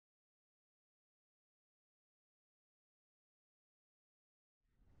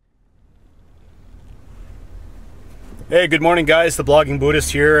Hey, good morning guys, the Blogging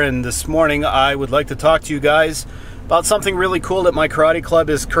Buddhist here, and this morning I would like to talk to you guys about something really cool that my karate club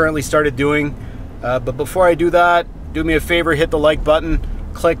has currently started doing. But before I do that, do me a favor, hit the like button,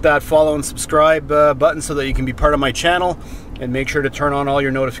 click that follow and subscribe button so that you can be part of my channel, and make sure to turn on all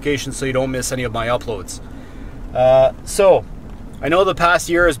your notifications so you don't miss any of my uploads. So, I know the past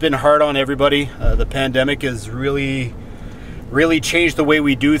year has been hard on everybody. The pandemic has really changed the way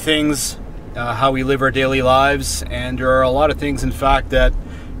we do things. How we live our daily lives, and there are a lot of things, in fact, that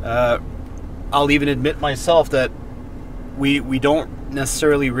I'll even admit myself that we don't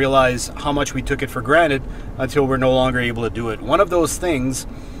necessarily realize how much we took it for granted until we're no longer able to do it. One of those things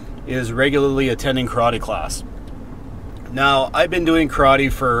is regularly attending karate class. Now, I've been doing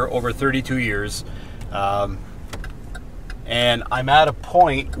karate for over 32 years, and I'm at a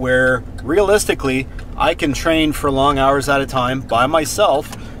point where realistically I can train for long hours at a time by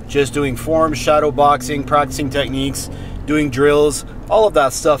myself, just doing forms, shadow boxing, practicing techniques, doing drills, all of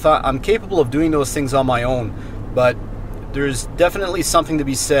that stuff. I'm capable of doing those things on my own, but there's definitely something to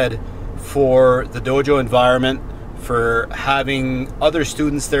be said for the dojo environment, for having other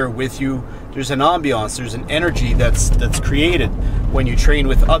students there with you. There's an ambiance, there's an energy that's created when you train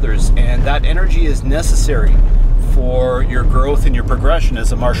with others, and that energy is necessary for your growth and your progression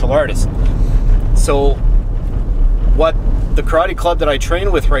as a martial artist. So what the karate club that I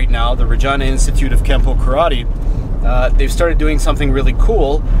train with right now, the Regina Institute of Kempo Karate, they've started doing something really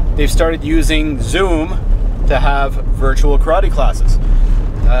cool. They've started using Zoom to have virtual karate classes.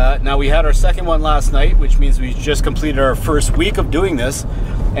 Now, we had our second one last night, which means we just completed our first week of doing this,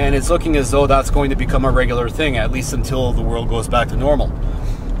 and it's looking as though that's going to become a regular thing, at least until the world goes back to normal.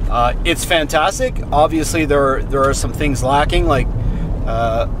 It's fantastic. Obviously, there are some things lacking, like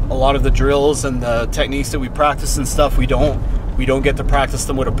a lot of the drills and the techniques that we practice and stuff, we don't get to practice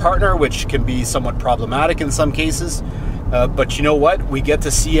them with a partner, which can be somewhat problematic in some cases. But you know what? We get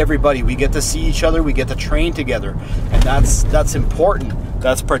to see everybody. We get to see each other. We get to train together, and that's important.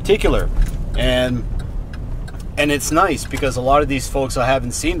 That's particular, and it's nice because a lot of these folks, I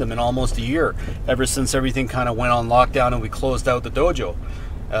haven't seen them in almost a year, ever since everything kind of went on lockdown and we closed out the dojo.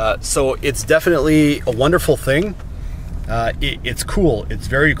 So it's definitely a wonderful thing. It's cool. It's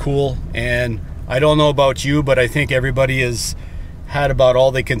very cool, and I don't know about you, but I think everybody has had about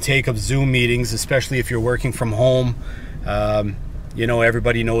all they can take of Zoom meetings, especially if you're working from home. You know,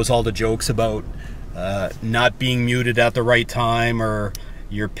 everybody knows all the jokes about not being muted at the right time, or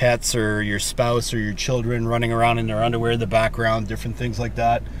your pets or your spouse or your children running around in their underwear in the background, different things like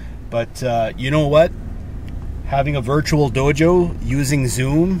that. But you know what? Having a virtual dojo using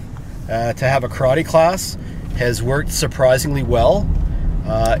Zoom to have a karate class has worked surprisingly well,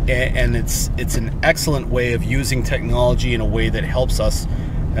 and it's an excellent way of using technology in a way that helps us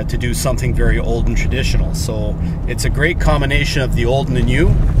to do something very old and traditional. So it's a great combination of the old and the new,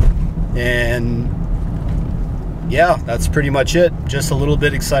 and yeah, that's pretty much it. Just a little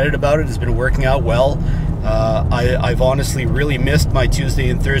bit excited about it. It's been working out well. I've honestly really missed my Tuesday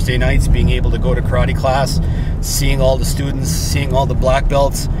and Thursday nights, being able to go to karate class, seeing all the students, seeing all the black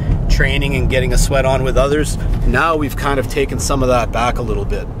belts, training and getting a sweat on with others. Now we've kind of taken some of that back a little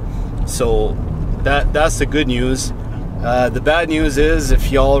bit. So that's the good news. The bad news is,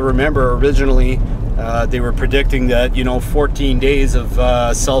 if y'all remember, originally they were predicting that, 14 days of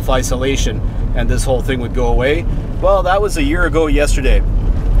self-isolation and this whole thing would go away. Well, that was a year ago yesterday.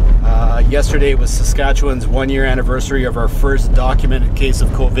 Yesterday was Saskatchewan's 1-year anniversary of our first documented case of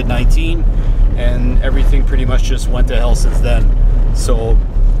COVID-19, and everything pretty much just went to hell since then. So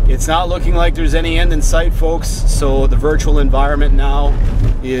it's not looking like there's any end in sight, folks. So the virtual environment now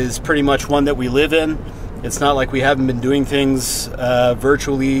is pretty much one that we live in. It's not like we haven't been doing things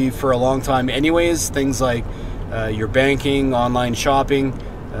virtually for a long time anyways. Things like your banking, online shopping,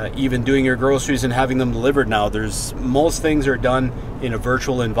 even doing your groceries and having them delivered now. Most things are done in a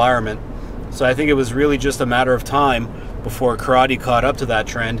virtual environment. So I think it was really just a matter of time before karate caught up to that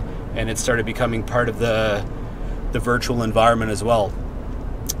trend, and it started becoming part of the virtual environment as well.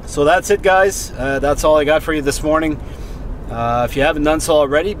 So that's it, guys. That's all I got for you this morning. If you haven't done so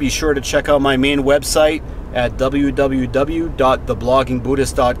already, be sure to check out my main website at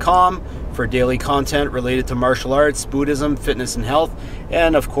www.thebloggingbuddhist.com for daily content related to martial arts, Buddhism, fitness and health,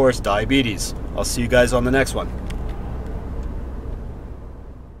 and of course diabetes. I'll see you guys on the next one.